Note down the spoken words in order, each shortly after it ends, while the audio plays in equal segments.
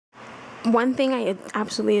one thing I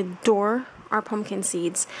absolutely adore are pumpkin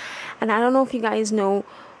seeds. And I don't know if you guys know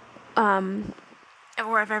or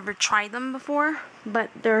have ever tried them before, but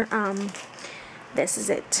they're this is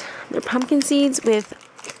it. They're pumpkin seeds with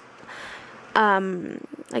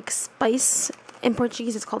like spice. In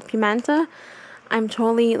Portuguese it's called pimenta. I'm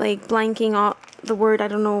totally like blanking out the word. I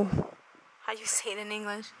don't know how you say it in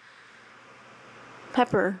English.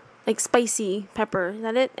 Pepper, like spicy pepper. Is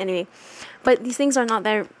that it? Anyway, but these things are not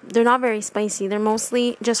there. They're not very spicy. They're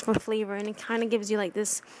mostly just for flavor, and it kind of gives you like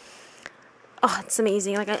this. Oh, it's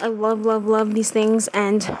amazing. Like I love these things.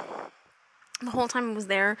 And the whole time I was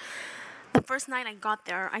there, the first night I got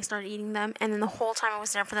there, I started eating them, and then the whole time I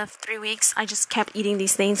was there for the 3 weeks, I just kept eating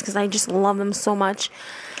these things because I just love them so much.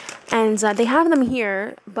 And they have them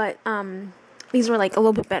here, but these were like a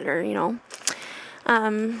little bit better, you know.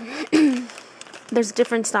 There's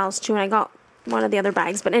different styles too, and I got one of the other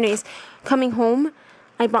bags. But anyways, coming home,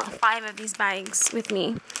 I brought 5 of these bags with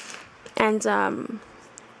me, and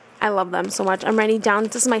I love them so much. I'm already down.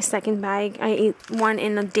 This is my second bag. I ate one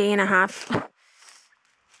in a day and a half.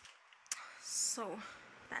 So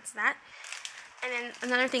that's that. And then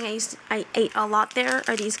another thing I ate a lot there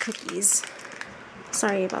are these cookies.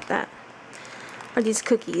 Sorry about that. Are these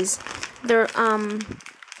cookies. They're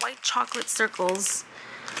white chocolate circles,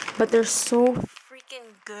 but they're so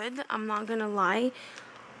freaking good. I'm not gonna lie.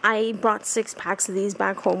 I brought 6 packs of these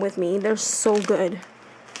back home with me. They're so good.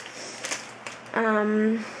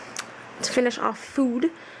 To finish off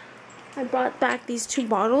food, I brought back these 2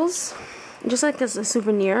 bottles just like as a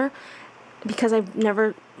souvenir, because I've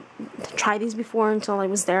never tried these before until I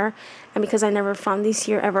was there, and because I never found these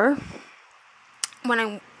here ever. When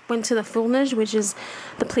I went to the Fulnage, which is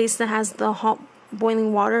the place that has the hot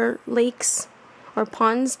boiling water lakes or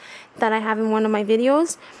ponds that I have in one of my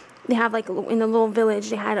videos, they have like in the little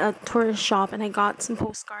village, they had a tourist shop, and I got some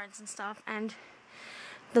postcards and stuff, and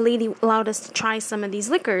the lady allowed us to try some of these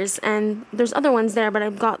liquors, and there's other ones there, but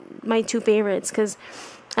I've got my 2 favorites because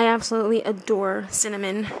I absolutely adore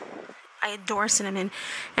cinnamon. I adore cinnamon,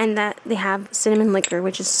 and that they have cinnamon liquor,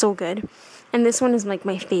 which is so good. And this one is like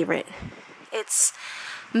my favorite. It's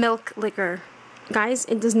milk liquor. Guys,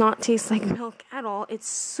 it does not taste like milk at all. It's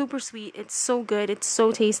super sweet. It's so good. It's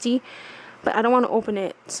so tasty, but I don't want to open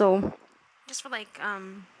it. So just for like,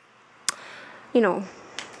 you know,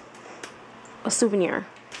 a souvenir.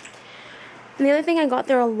 And the other thing I got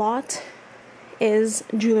there a lot is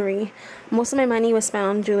jewelry. Most of my money was spent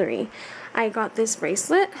on jewelry. I got this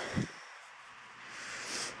bracelet,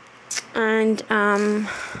 and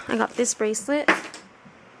I got this bracelet,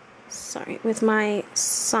 sorry, with my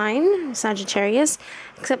sign, Sagittarius,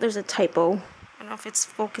 except there's a typo. I don't know if it's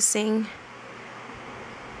focusing.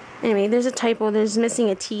 Anyway, there's a typo. There's missing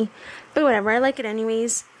a T, but whatever. I like it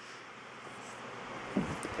anyways.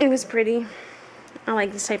 It was pretty. I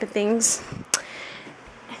like this type of things.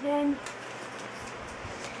 And then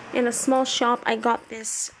in a small shop, I got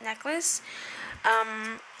this necklace.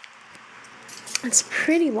 It's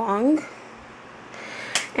pretty long,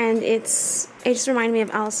 and it just reminded me of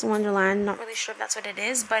Alice in Wonderland. Not really sure if that's what it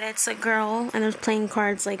is, but it's a girl, and there's playing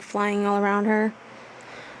cards like flying all around her.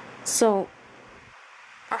 So,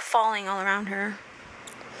 or falling all around her.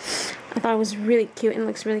 I thought it was really cute, and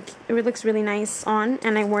it looks really nice on,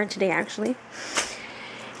 and I wore it today actually.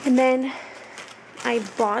 And then I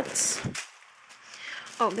bought,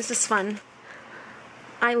 oh, this is fun.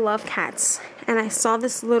 I love cats, and I saw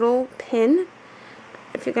this little pin,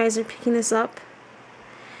 if you guys are picking this up,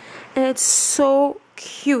 and it's so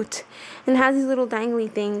cute, and it has these little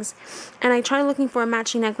dangly things. And I tried looking for a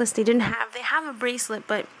matching necklace. They have a bracelet,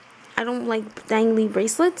 but I don't like dangly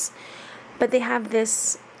bracelets, but they have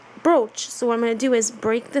this brooch. So what I'm going to do is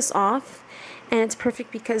break this off, and it's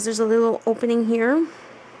perfect because there's a little opening here,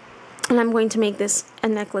 and I'm going to make this a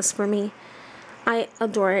necklace for me. I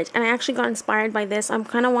adore it, and I actually got inspired by this. I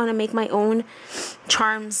kind of want to make my own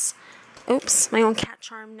charms, my own cat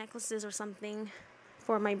charm necklaces or something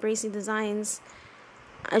for my bracelet designs.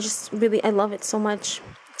 I love it so much.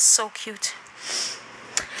 It's so cute.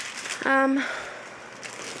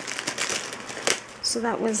 So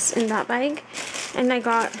that was in that bag, and I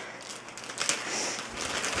got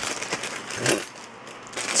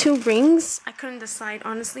 2 rings. I couldn't decide,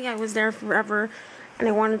 honestly. I was there forever, and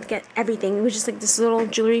I wanted to get everything. It was just like this little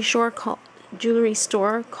jewelry store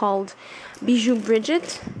called Bijou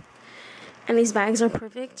Bridget, and these bags are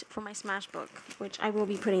perfect for my Smashbook, which I will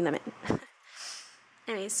be putting them in.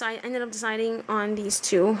 Anyway, so I ended up deciding on these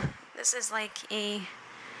 2. This is like a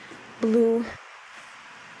blue,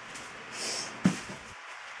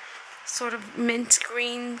 sort of mint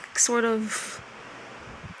green, sort of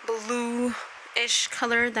blue ish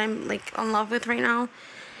color that I'm like in love with right now.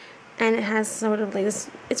 And it has sort of like this,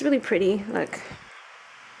 it's really pretty. Look,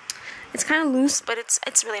 it's kind of loose, but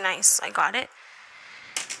it's really nice. I got it.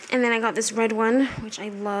 And then I got this red one, which I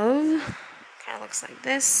love. Kind of looks like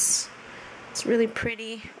this. It's really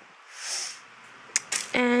pretty.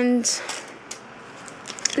 And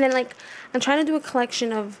then like I'm trying to do a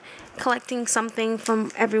collection of collecting something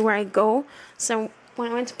from everywhere I go. So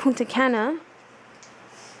when I went to Punta Cana,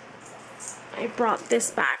 I brought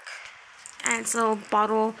this back, and it's a little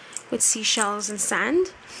bottle with seashells and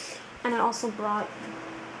sand. And I also brought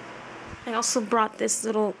this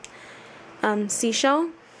little seashell.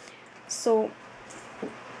 So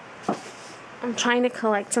I'm trying to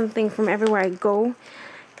collect something from everywhere I go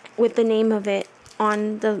with the name of it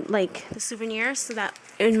on the souvenir, so that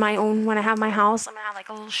in my own, when I have my house, I'm gonna have like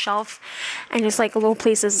a little shelf and just like a little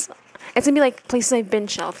places. It's gonna be like places I've been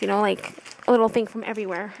shelf, you know, like a little thing from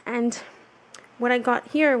everywhere. And what I got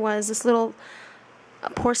here was this little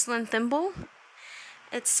porcelain thimble.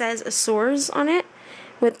 It says Azores on it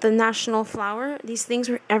with the national flower. These things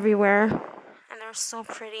were everywhere and they're so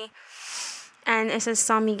pretty. And it says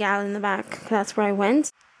San Miguel in the back. That's where I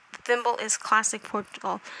went. The thimble is classic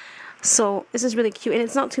Portugal. So this is really cute, and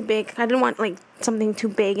it's not too big. I didn't want like something too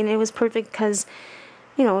big, and it was perfect because,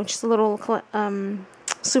 you know, just a little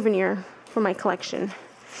souvenir for my collection.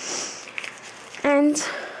 And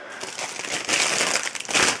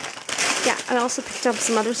yeah, I also picked up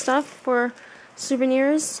some other stuff for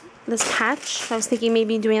souvenirs. This patch. I was thinking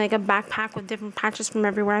maybe doing like a backpack with different patches from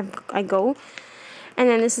everywhere I go. And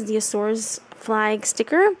then this is the Azores flag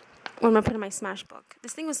sticker. What I'm gonna put in my Smash book.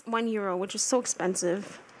 This thing was €1, which is so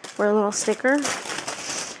expensive for a little sticker.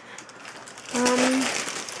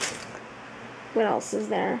 What else is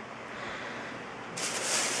there?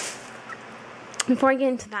 Before I get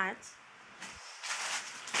into that,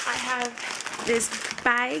 I have this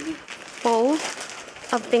bag full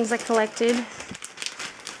of things I collected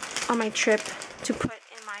on my trip to put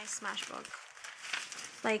in my Smash book.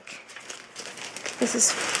 Like, this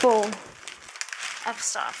is full of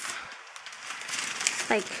stuff.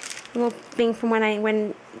 Like a little thing from when I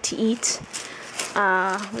went to eat.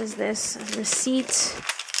 What is this? A receipt.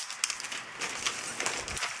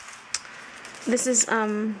 This is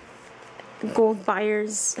gold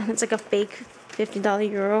buyers, and it's like a fake $50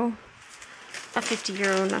 euro. A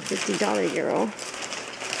 €50, not $50 euro.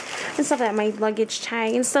 And stuff like that, my luggage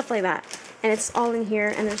tag and stuff like that. And it's all in here,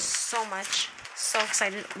 and there's so much. So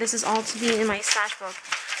excited. This is all to be in my Smash book.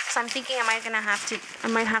 So I'm thinking I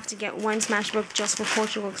might have to get one Smash book just for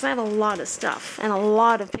Portugal, because I have a lot of stuff and a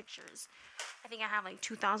lot of pictures. I think I have like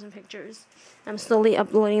 2,000 pictures. I'm slowly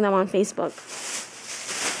uploading them on Facebook.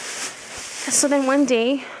 So then one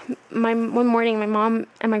day, one morning, my mom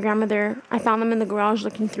and my grandmother, I found them in the garage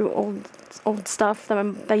looking through old stuff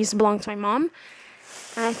that used to belong to my mom.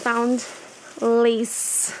 And I found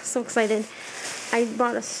lace. So excited. I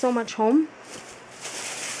brought so much home.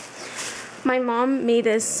 My mom made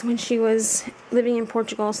this when she was living in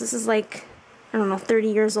Portugal. So this is like, I don't know, 30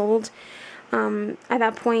 years old. At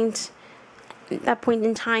that point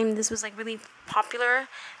in time, this was like really popular.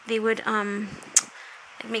 They would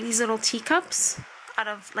make these little teacups out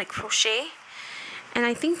of like crochet. And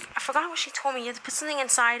I forgot what she told me. You had to put something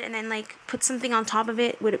inside and then like put something on top of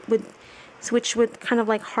it which would kind of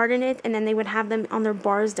like harden it, and then they would have them on their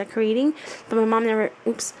bars decorating. But my mom never,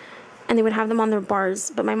 and they would have them on their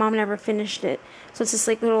bars, but my mom never finished it. So it's this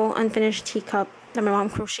like little unfinished teacup that my mom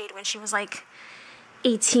crocheted when she was like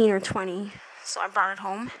 18 or 20. So I brought it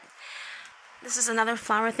home. This is another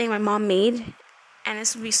flower thing my mom made, and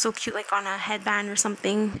this would be so cute like on a headband or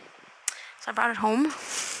something. So I brought it home.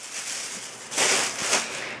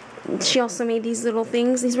 She also made these little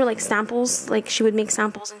things. These were like samples. Like she would make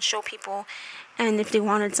samples and show people, and if they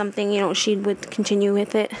wanted something, you know, she would continue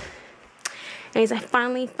with it. Anyways, I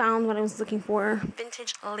finally found what I was looking for.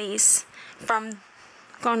 Vintage lace from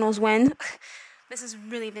God knows when. This is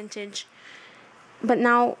really vintage. But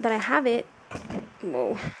now that I have it,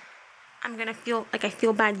 whoa, I'm gonna feel like I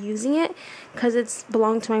feel bad using it because it's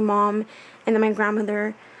belonged to my mom and then my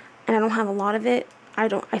grandmother, and I don't have a lot of it. I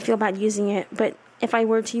feel bad using it, but if I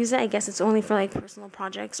were to use it, I guess it's only for like personal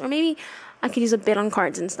projects, or maybe I could use a bit on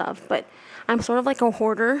cards and stuff. But I'm sort of like a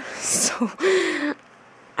hoarder, so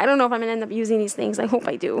I don't know if I'm gonna end up using these things. I hope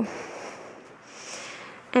I do.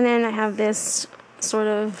 And then I have this sort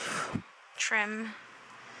of trim,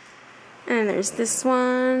 and then there's this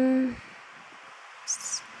one,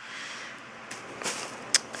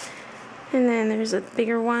 and then there's a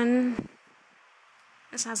bigger one.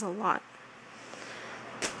 This has a lot.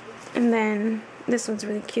 And then this one's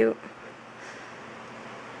really cute.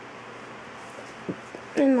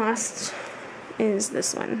 And last is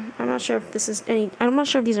this one. I'm not sure if this is any, I'm not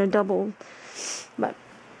sure if these are double, but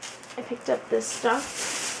I picked up this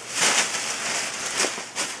stuff.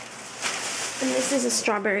 And this is a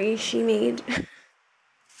strawberry she made.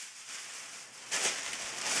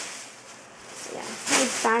 Yeah, my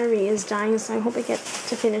battery is dying, so I hope I get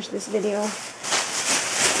to finish this video.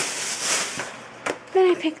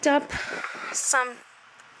 Then I picked up some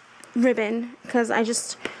ribbon because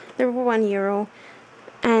they were €1,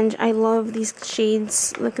 and I love these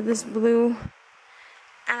shades. Look at this blue,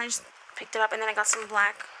 and I just picked it up. And then I got some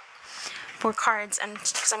black for cards, and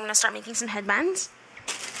because I'm gonna start making some headbands.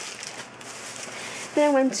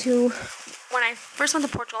 Then when I first went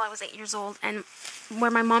to Portugal, I was 8 years old, and where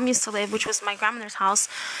my mom used to live, which was my grandmother's house,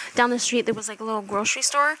 down the street there was like a little grocery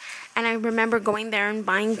store, and I remember going there and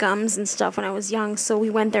buying gums and stuff when I was young. So we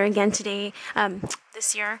went there again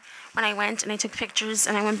this year when I went, and I took pictures,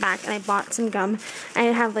 and I went back and I bought some gum. I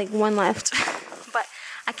didn't have like one left, but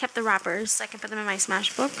I kept the wrappers so I can put them in my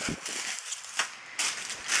Smash book.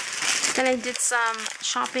 Then I did some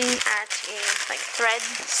shopping at a like thread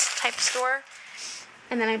type store.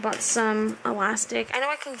 And then I bought some elastic. I know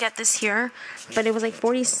I can get this here, but it was like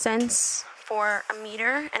 40 cents for a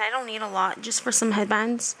meter, and I don't need a lot, just for some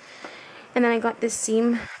headbands. And then I got this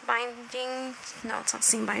seam binding. No, it's not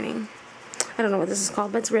seam binding. I don't know what this is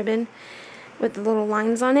called, but it's ribbon with the little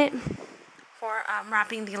lines on it for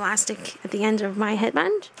wrapping the elastic at the end of my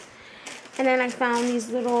headband. And then I found these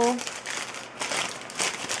little,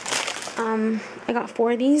 I got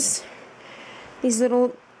 4 of these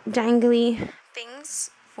little dangly things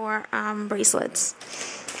for bracelets.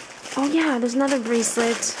 Oh yeah, there's another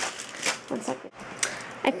bracelet. 1 second.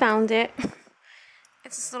 I found it.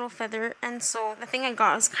 It's this little feather, and so the thing I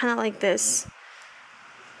got was kind of like this.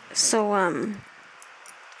 So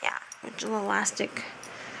yeah, with a little elastic.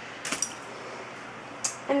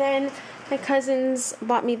 And then my cousins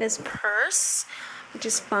bought me this purse, which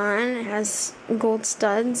is fun. It has gold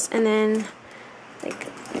studs, and then like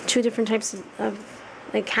 2 different types of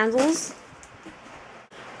like handles.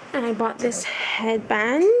 And I bought this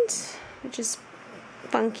headband, which is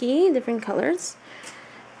funky, different colors.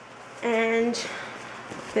 And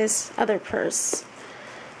this other purse.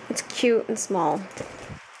 It's cute and small.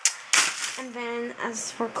 And then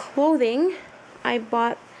as for clothing, I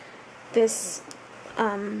bought this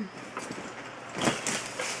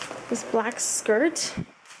this black skirt.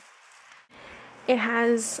 It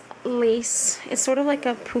has lace. It's sort of like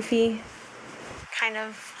a poofy kind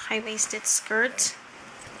of high-waisted skirt.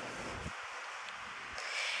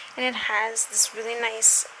 And it has this really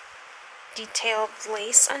nice detailed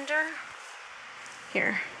lace under.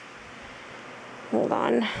 Here. Hold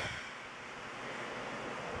on.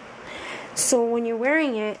 So when you're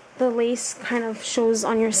wearing it, the lace kind of shows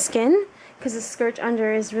on your skin, because the skirt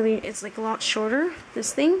under is really, it's like a lot shorter,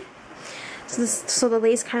 this thing. So the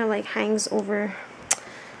lace kind of like hangs over,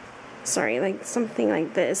 sorry, like something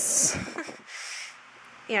like this.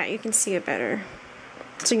 Yeah, you can see it better.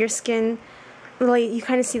 So your skin, like, you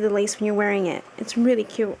kind of see the lace when you're wearing it. It's really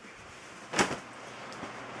cute.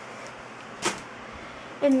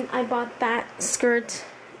 And I bought that skirt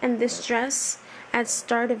and this dress at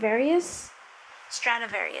Stradivarius,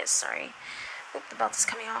 sorry. Oop, the belt is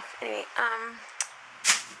coming off. Anyway,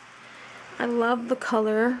 I love the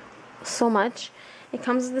color so much. It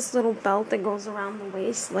comes with this little belt that goes around the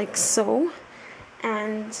waist like so.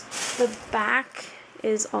 And the back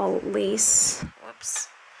is all lace. Whoops.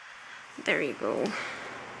 There you go.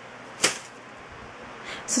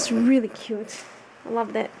 So it's really cute. I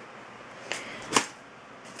loved it.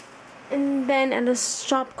 And then at a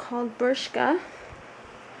shop called Bershka,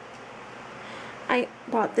 I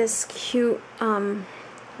bought this cute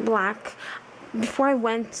black. Before I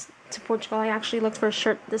went to Portugal, I actually looked for a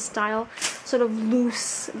shirt this style, sort of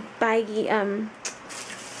loose, baggy,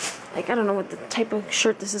 like, I don't know what the type of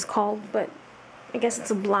shirt this is called, but I guess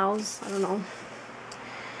it's a blouse, I don't know.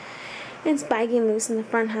 It's baggy and loose, and the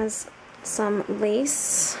front has some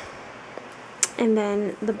lace, and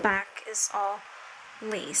then the back is all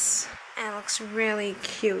lace, and it looks really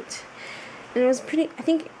cute. And it was pretty, I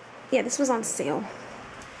think, yeah, this was on sale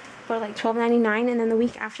for like $12.99, and then the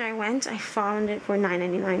week after I went, I found it for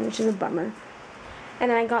 $9.99, which is a bummer.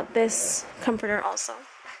 And then I got this comforter also.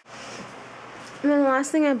 And then the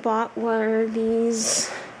last thing I bought were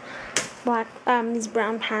these these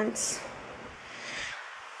brown pants.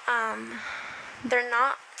 They're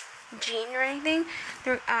not jean or anything.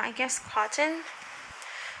 They're, I guess, cotton.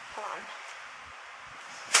 Hold on.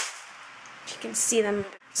 If you can see them.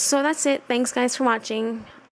 So that's it. Thanks, guys, for watching.